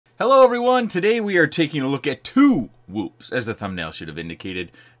Hello everyone, today we are taking a look at two whoops, as the thumbnail should have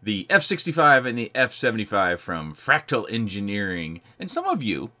indicated. The F65 and the F75 from Fractal Engineering. And some of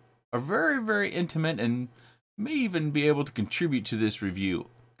you are very intimate and may even be able to contribute to this review.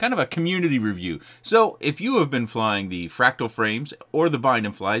 Kind of a community review. So if you have been flying the Fractal frames or the bind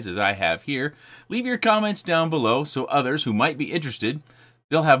and flies as I have here, leave your comments down below so others who might be interested,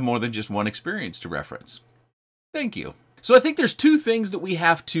 they'll have more than just one experience to reference. Thank you. So I think there's two things that we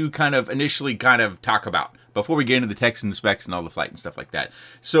have to initially talk about before we get into the text and the specs and all the flight and stuff like that.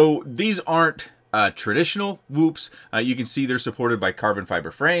 So these aren't traditional whoops. You can see they're supported by carbon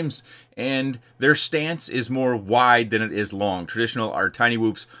fiber frames, and their stance is more wide than it is long. Traditional, our tiny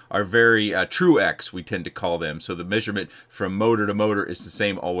whoops are very true X, we tend to call them. So the measurement from motor to motor is the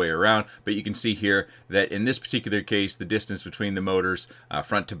same all the way around. But you can see here that in this particular case, the distance between the motors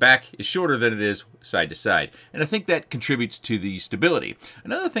front to back is shorter than it is side to side. And I think that contributes to the stability.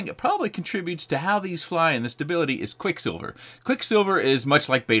 Another thing that probably contributes to how these fly and the stability is QuickSilver. QuickSilver is much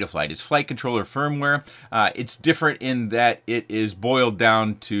like Betaflight. It's flight controller firmware. It's different in that it is boiled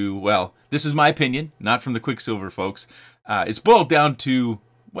down to, well, this is my opinion, not from the QuickSilver folks. It's boiled down to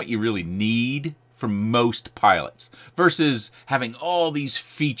what you really need from most pilots versus having all these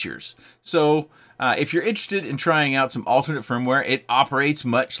features. So if you're interested in trying out some alternate firmware, it operates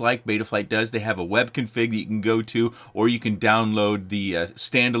much like Betaflight does. They have a web config that you can go to, or you can download the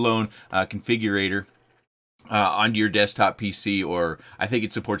standalone configurator onto your desktop PC, or I think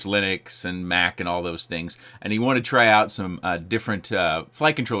it supports Linux and Mac and all those things, and you want to try out some different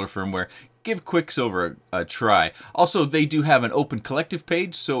flight controller firmware, give QuickSilver a try. Also, they do have an open collective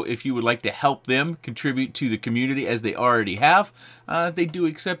page, so if you would like to help them contribute to the community as they already have, they do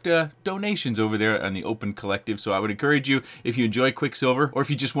accept donations over there on the open collective. So I would encourage you, if you enjoy QuickSilver, or if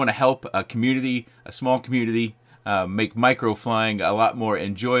you just want to help a community, a small community, make micro flying a lot more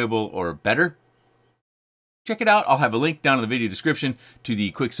enjoyable or better, check it out. I'll have a link down in the video description to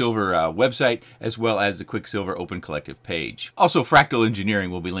the QuickSilver website, as well as the QuickSilver Open Collective page. Also, Fractal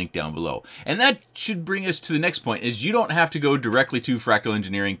Engineering will be linked down below. And that should bring us to the next point, is you don't have to go directly to Fractal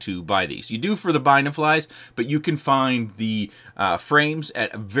Engineering to buy these. You do for the bind and flies, but you can find the frames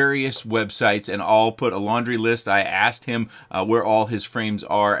at various websites, and I'll put a laundry list. I asked him where all his frames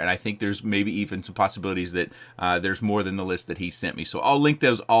are, and I think there's maybe even some possibilities that there's more than the list that he sent me. So I'll link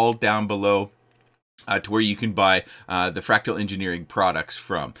those all down below to where you can buy the Fractal Engineering products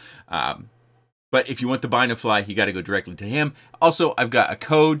from. But if you want the bind and fly, you got to go directly to him. Also, I've got a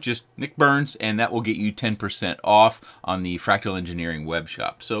code, just Nick Burns, and that will get you 10% off on the Fractal Engineering web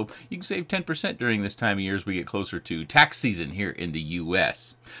shop. So you can save 10% during this time of year as we get closer to tax season here in the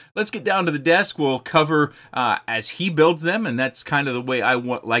US. Let's get down to the desk. We'll cover as he builds them, and that's kind of the way I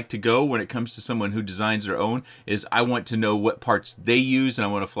like to go when it comes to someone who designs their own, is I want to know what parts they use, and I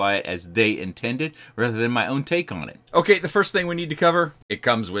want to fly it as they intended, rather than my own take on it. Okay, the first thing we need to cover, it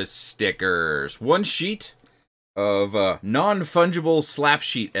comes with stickers. One sheet of non-fungible slap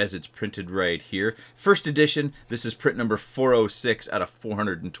sheet, as it's printed right here. First edition. This is print number 406 out of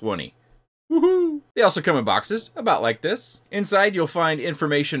 420. Woohoo! They also come in boxes, about like this. Inside, you'll find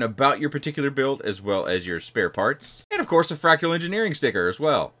information about your particular build, as well as your spare parts. And of course, a Fractal Engineering sticker as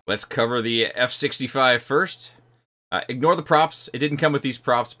well. Let's cover the F65 first. Ignore the props. It didn't come with these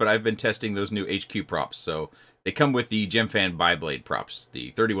props, but I've been testing those new HQ props, so they come with the Gemfan biblade props,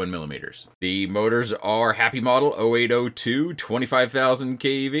 the 31 millimeters. The motors are Happy Model 0802, 25,000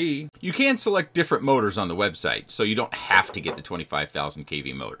 kV. You can select different motors on the website, so you don't have to get the 25,000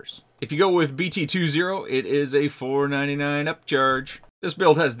 kV motors. If you go with BT20, it is a $499 upcharge. This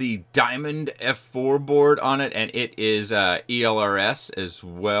build has the Diamond F4 board on it, and it is ELRS as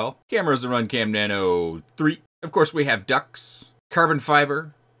well. Cameras, the Runcam Nano 3. Of course, we have ducts, carbon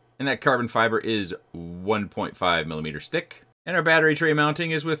fiber, and that carbon fiber is 1.5 millimeters thick. And our battery tray mounting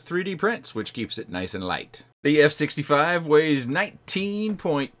is with 3D prints, which keeps it nice and light. The F65 weighs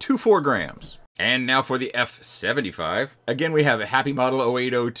 19.24 grams. And now for the F75. Again, we have a Happy Model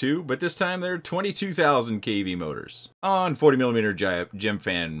 0802, but this time they're 22,000 kV motors on 40 millimeter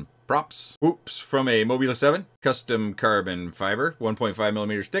Gemfan props. Whoops from a Mobula 7. Custom carbon fiber, 1.5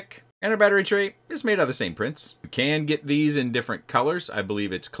 millimeters thick. And our battery tray is made out of the same prints. You can get these in different colors. I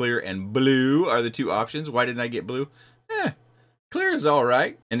believe it's clear and blue are the two options. Why didn't I get blue? Clear is all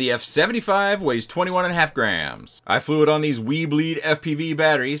right. And the F75 weighs 21.5 grams. I flew it on these Weebleed FPV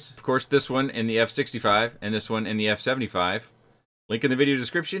batteries. Of course, this one in the F65 and this one in the F75. Link in the video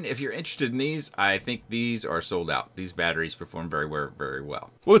description if you're interested in these. I think these are sold out. These batteries perform very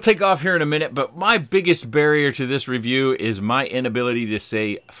well. We'll take off here in a minute, but my biggest barrier to this review is my inability to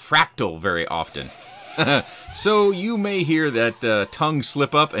say fractal very often. So you may hear that tongue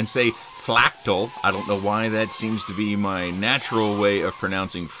slip up and say Fractal. I don't know why. That seems to be my natural way of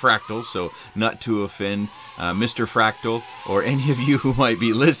pronouncing fractal, so not to offend Mr. Fractal or any of you who might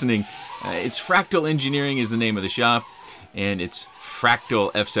be listening. It's Fractal Engineering is the name of the shop, and it's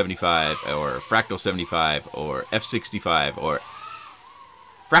Fractal F75 or Fractal 75 or F65 or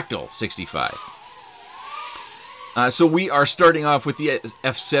Fractal 65. So we are starting off with the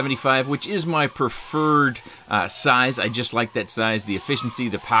F75, which is my preferred size. I just like that size, the efficiency,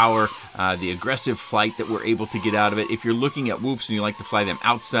 the power, the aggressive flight that we're able to get out of it. If you're looking at whoops and you like to fly them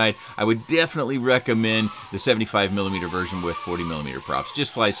outside, I would definitely recommend the 75mm version with 40mm props.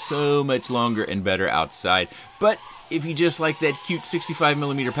 Just flies so much longer and better outside. But if you just like that cute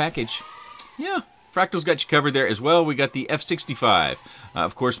 65mm package, yeah, Fractal's got you covered there as well. We got the F65.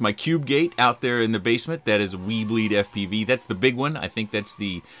 Of course, my cube gate out there in the basement, that is We Bleed FPV. That's the big one. I think that's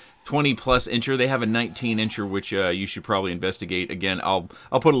the 20-plus incher. They have a 19-incher, which you should probably investigate. Again, I'll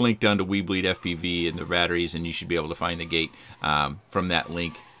put a link down to We Bleed FPV and the batteries, and you should be able to find the gate from that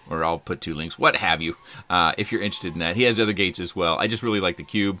link. Or I'll put 2 links, what have you, if you're interested in that. He has other gates as well. I just really like the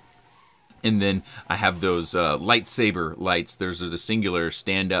cube. And then I have those lightsaber lights. Those are the singular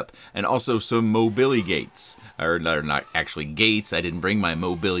stand-up, and also some mobility gates. Or they're not actually gates. I didn't bring my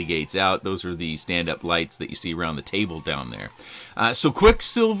mobility gates out. Those are the stand-up lights that you see around the table down there. So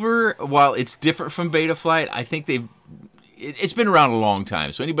QuickSilver, while it's different from Betaflight, I think it's been around a long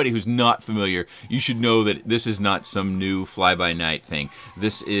time. So anybody who's not familiar, you should know that this is not some new fly-by-night thing.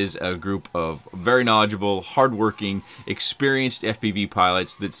 This is a group of very knowledgeable, hardworking, experienced FPV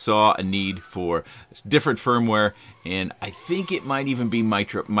pilots that saw a need for different firmware, and I think it might even be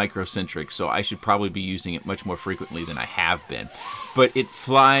microcentric, so I should probably be using it much more frequently than I have been. But it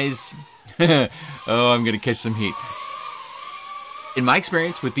flies... oh, I'm going to catch some heat. In my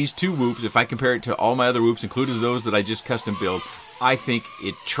experience with these 2 whoops, if I compare it to all my other whoops, including those that I just custom build, I think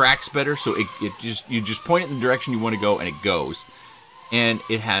it tracks better. So you just point it in the direction you want to go, and it goes. And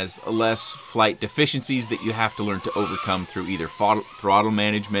it has less flight deficiencies that you have to learn to overcome through either throttle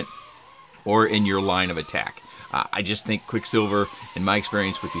management or in your line of attack. I just think QuickSilver, in my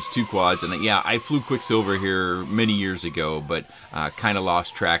experience with these 2 quads, and yeah, I flew QuickSilver here many years ago, but kind of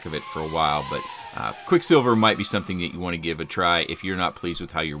lost track of it for a while. But QuickSilver might be something that you want to give a try if you're not pleased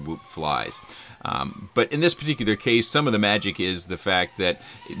with how your whoop flies. But in this particular case, some of the magic is the fact that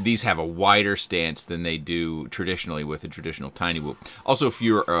these have a wider stance than they do traditionally with a traditional tiny whoop. Also, if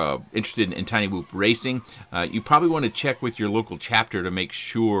you're interested in tiny whoop racing, you probably want to check with your local chapter to make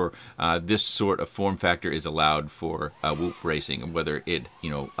sure this sort of form factor is allowed for whoop racing, and whether it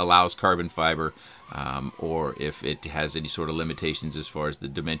allows carbon fiber, or if it has any sort of limitations as far as the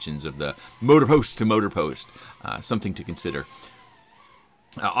dimensions of the motor post to motor post. Something to consider.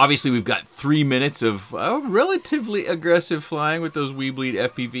 Obviously, we've got 3 minutes of relatively aggressive flying with those We Bleed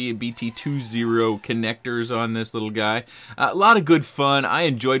FPV and BT20 connectors on this little guy. A lot of good fun. I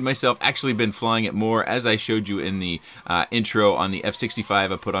enjoyed myself. Actually been flying it more. As I showed you in the intro on the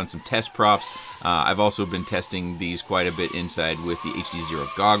F65, I put on some test props. I've also been testing these quite a bit inside with the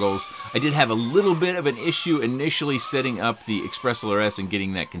HD0 goggles. I did have a little bit of an issue initially setting up the Express LRS and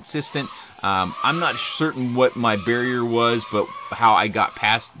getting that consistent. I'm not certain what my barrier was, but how I got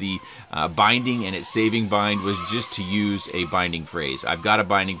past the binding and its saving bind was just to use a binding phrase. I've got a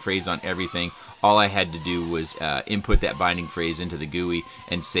binding phrase on everything. All I had to do was input that binding phrase into the GUI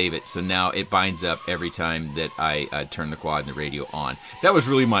and save it. So now it binds up every time that I turn the quad and the radio on. That was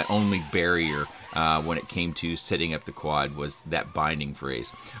really my only barrier when it came to setting up the quad, was that binding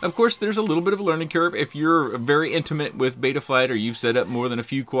phrase. Of course, there's a little bit of a learning curve. If you're very intimate with Betaflight, or you've set up more than a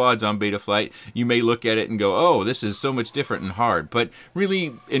few quads on Betaflight, you may look at it and go, oh, this is so much different and hard. But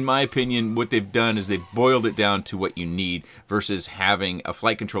really, in my opinion, what they've done is they've boiled it down to what you need versus having a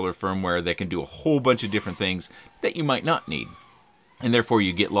flight controller firmware that can do a whole bunch of different things that you might not need. And therefore,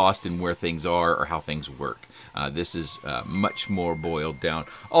 you get lost in where things are or how things work. This is much more boiled down.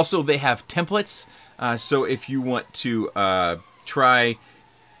 Also, they have templates. So if you want to try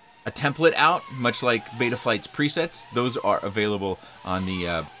a template out, much like Betaflight's presets, those are available on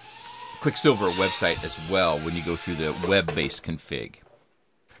the QuickSilver website as well when you go through the web-based config.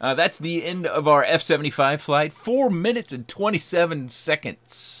 That's the end of our F75 flight. 4 minutes and 27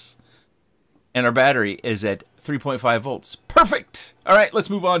 seconds. And our battery is at 3.5 volts. Perfect! All right, let's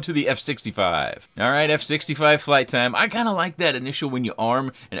move on to the F65. All right, F65 flight time. I kind of like that initial when you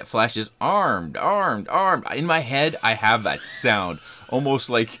arm and it flashes armed, armed, armed. In my head, I have that sound. Almost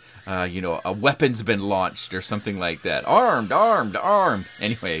like, a weapon's been launched or something like that. Armed, armed, armed.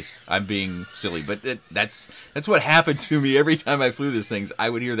 Anyways, I'm being silly, but that's what happened to me every time I flew these things. I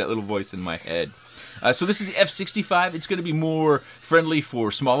would hear that little voice in my head. So this is the F65. It's going to be more friendly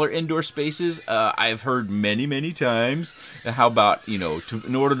for smaller indoor spaces. I've heard many, many times how about, you know,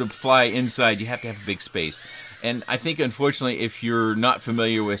 in order to fly inside, you have to have a big space. And I think, unfortunately, if you're not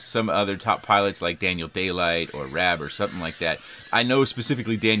familiar with some other top pilots like Daniel Daylight or Rab or something like that, I know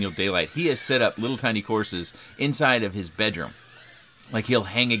specifically Daniel Daylight, he has set up little tiny courses inside of his bedroom. Like he'll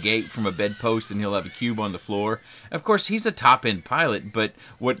hang a gate from a bedpost and he'll have a cube on the floor. Of course, he's a top-end pilot, but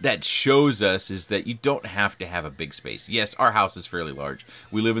what that shows us is that you don't have to have a big space. Yes, our house is fairly large.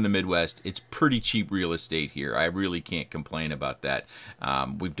 We live in the Midwest. It's pretty cheap real estate here. I really can't complain about that.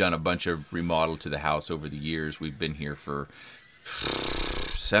 We've done a bunch of remodel to the house over the years. We've been here for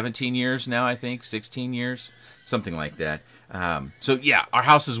 17 years now, I think, 16 years, something like that. So yeah, our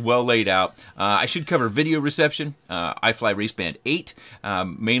house is well laid out. I should cover video reception. I fly Raceband 8,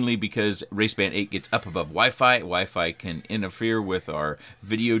 mainly because Raceband 8 gets up above Wi-Fi. Wi-Fi can interfere with our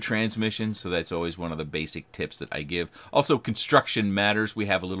video transmission, so that's always one of the basic tips that I give. Also, construction matters. We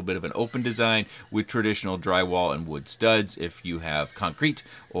have a little bit of an open design with traditional drywall and wood studs. If you have concrete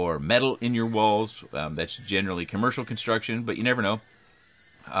or metal in your walls, that's generally commercial construction, but you never know.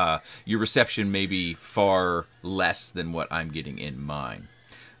 Your reception may be far less than what I'm getting in mine.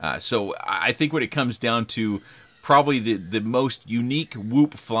 So I think when it comes down to probably the most unique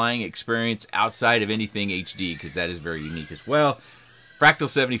Whoop flying experience outside of anything HD, because that is very unique as well, Fractal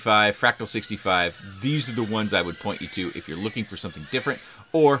 75, Fractal 65, these are the ones I would point you to if you're looking for something different,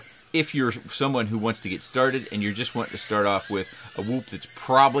 or if you're someone who wants to get started and you're just wanting to start off with a Whoop that's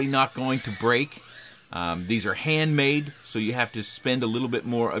probably not going to break. These are handmade, so you have to spend a little bit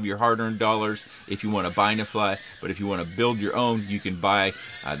more of your hard-earned dollars if you want to bind and fly. But if you want to build your own, you can buy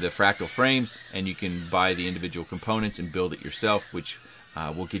the Fractal frames, and you can buy the individual components and build it yourself, which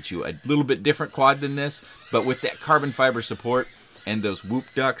will get you a little bit different quad than this. But with that carbon fiber support and those Whoop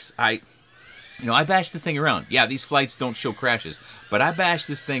ducts, I bash this thing around. Yeah, these flights don't show crashes, but I bash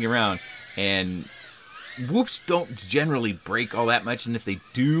this thing around, and Whoops don't generally break all that much, and if they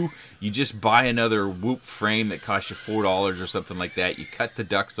do, you just buy another Whoop frame that costs you $4 or something like that. You cut the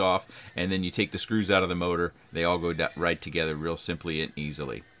ducts off, and then you take the screws out of the motor. They all go right together real simply and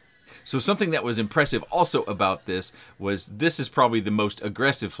easily. So something that was impressive also about this is probably the most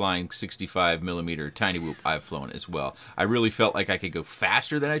aggressive flying 65mm tiny Whoop I've flown as well. I really felt like I could go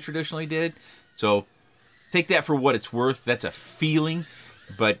faster than I traditionally did. So take that for what it's worth. That's a feeling.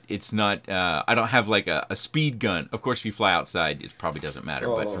 But it's not, I don't have like a speed gun. Of course, if you fly outside, it probably doesn't matter.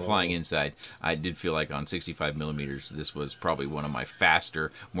 But for flying inside, I did feel like on 65mm, this was probably one of my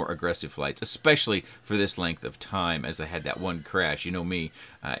faster, more aggressive flights, especially for this length of time, as I had that one crash. You know me,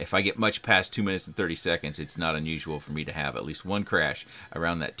 if I get much past 2 minutes and 30 seconds, it's not unusual for me to have at least one crash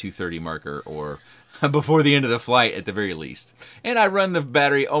around that 2:30 marker, or before the end of the flight at the very least. And I run the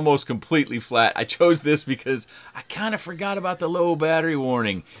battery almost completely flat. I chose this because I kind of forgot about the low battery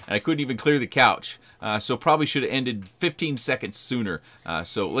warning, and I couldn't even clear the couch. So probably should have ended 15 seconds sooner.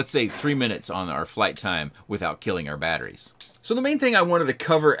 So let's say 3 minutes on our flight time without killing our batteries. So the main thing I wanted to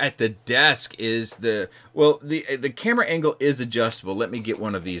cover at the desk is the camera angle is adjustable. Let me get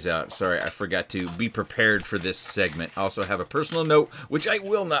one of these out. Sorry, I forgot to be prepared for this segment. I also have a personal note, which I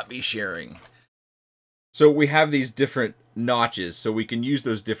will not be sharing. So we have these different notches, so we can use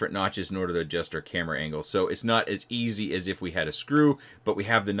those different notches in order to adjust our camera angle. So it's not as easy as if we had a screw, but we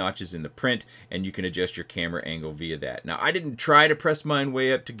have the notches in the print, and you can adjust your camera angle via that. Now, I didn't try to press mine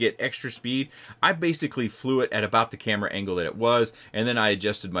way up to get extra speed. I basically flew it at about the camera angle that it was, and then I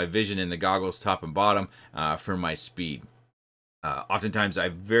adjusted my vision in the goggles top and bottom for my speed. Oftentimes,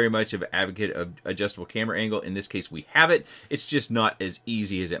 I'm very much of an advocate of adjustable camera angle. In this case, we have it. It's just not as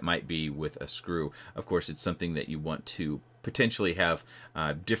easy as it might be with a screw. Of course, it's something that you want to potentially have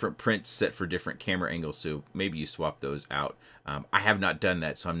different prints set for different camera angles, so maybe you swap those out. I have not done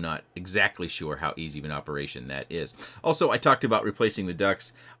that, so I'm not exactly sure how easy of an operation that is. Also, I talked about replacing the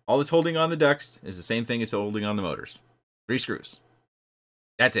ducts. All that's holding on the ducts is the same thing it's holding on the motors. 3 screws.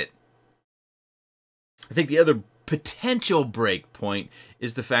 That's it. I think the other potential break point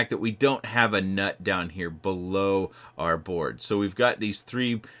is the fact that we don't have a nut down here below our board. So we've got these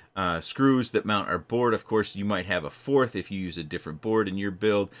 3 screws that mount our board. Of course, you might have a 4th if you use a different board in your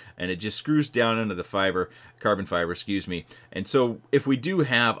build, and it just screws down into the carbon fiber, excuse me. And so if we do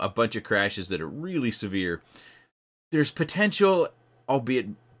have a bunch of crashes that are really severe, there's potential, albeit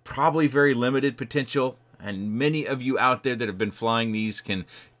probably very limited potential. And many of you out there that have been flying these can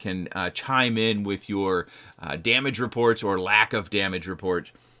chime in with your damage reports or lack of damage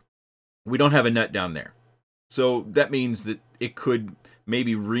reports. We don't have a nut down there. So that means that it could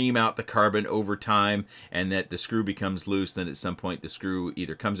maybe ream out the carbon over time, and that the screw becomes loose. Then at some point the screw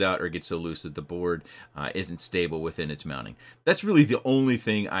either comes out or gets so loose that the board isn't stable within its mounting. That's really the only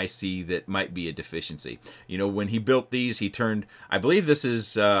thing I see that might be a deficiency. You know, when he built these, he turned, I believe this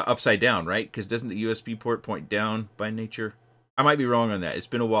is upside down, right? Because doesn't the USB port point down by nature? I might be wrong on that. It's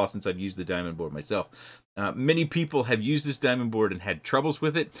been a while since I've used the diamond board myself. Many people have used this diamond board and had troubles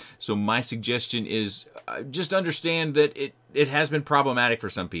with it, so my suggestion is just understand that it has been problematic for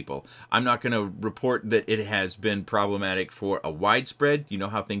some people. I'm not going to report that it has been problematic for a widespread. You know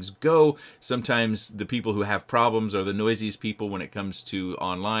how things go. Sometimes the people who have problems are the noisiest people when it comes to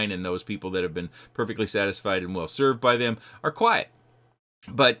online, and those people that have been perfectly satisfied and well served by them are quiet.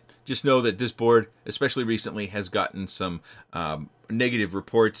 But just know that this board, especially recently, has gotten some negative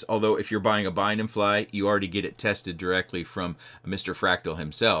reports. Although if you're buying a bind and fly, you already get it tested directly from Mr. Fractal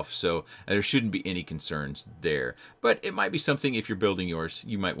himself. So there shouldn't be any concerns there. But it might be something, if you're building yours,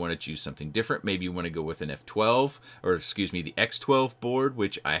 you might want to choose something different. Maybe you want to go with an F12, or excuse me, the X12 board,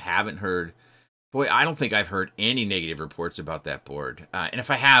 which I haven't heard. Boy, I don't think I've heard any negative reports about that board. And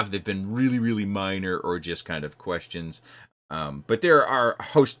if I have, they've been really, really minor or just kind of questions. But there are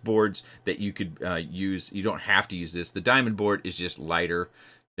host boards that you could use. You don't have to use this. The diamond board is just lighter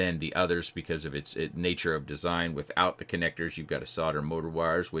than the others because of its nature of design. Without the connectors, you've got to solder motor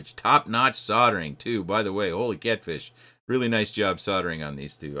wires, which top-notch soldering too, by the way. Holy catfish. Really nice job soldering on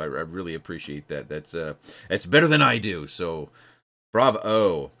these two. I really appreciate that. That's better than I do, so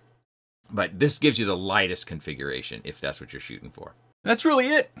bravo. But this gives you the lightest configuration if that's what you're shooting for. That's really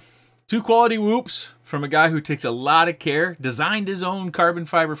it. 2 quality whoops from a guy who takes a lot of care, designed his own carbon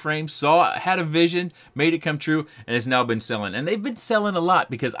fiber frame, had a vision, made it come true, and has now been selling. And they've been selling a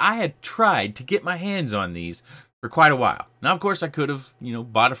lot because I had tried to get my hands on these for quite a while. Now, of course, I could have,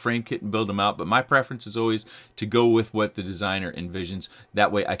 bought a frame kit and build them out, but my preference is always to go with what the designer envisions.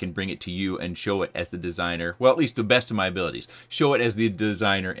 That way I can bring it to you and show it as the designer, well, at least the best of my abilities, show it as the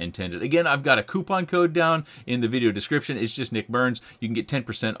designer intended. Again, I've got a coupon code down in the video description. It's just Nick Burns. You can get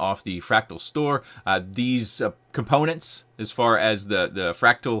 10% off the Fractal store. These components, as far as the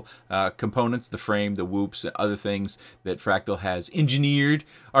Fractal components, the frame, the whoops, and other things that Fractal has engineered,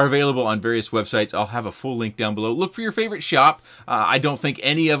 are available on various websites. I'll have a full link down below. Look for your favorite shop. I don't think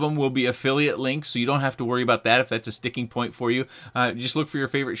any of them will be affiliate links, so you don't have to worry about that if that's a sticking point for you. Just look for your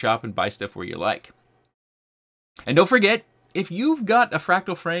favorite shop and buy stuff where you like. And don't forget, if you've got a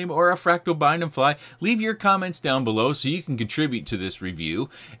Fractal frame or a Fractal bind and fly, leave your comments down below so you can contribute to this review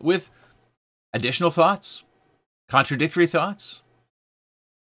with additional thoughts, contradictory thoughts,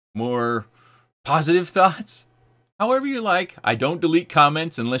 more positive thoughts. However you like. I don't delete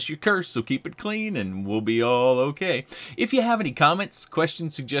comments unless you curse, so keep it clean and we'll be all okay. If you have any comments,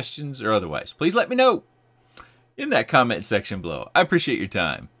 questions, suggestions, or otherwise, please let me know in that comment section below. I appreciate your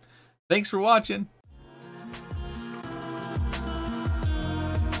time. Thanks for watching.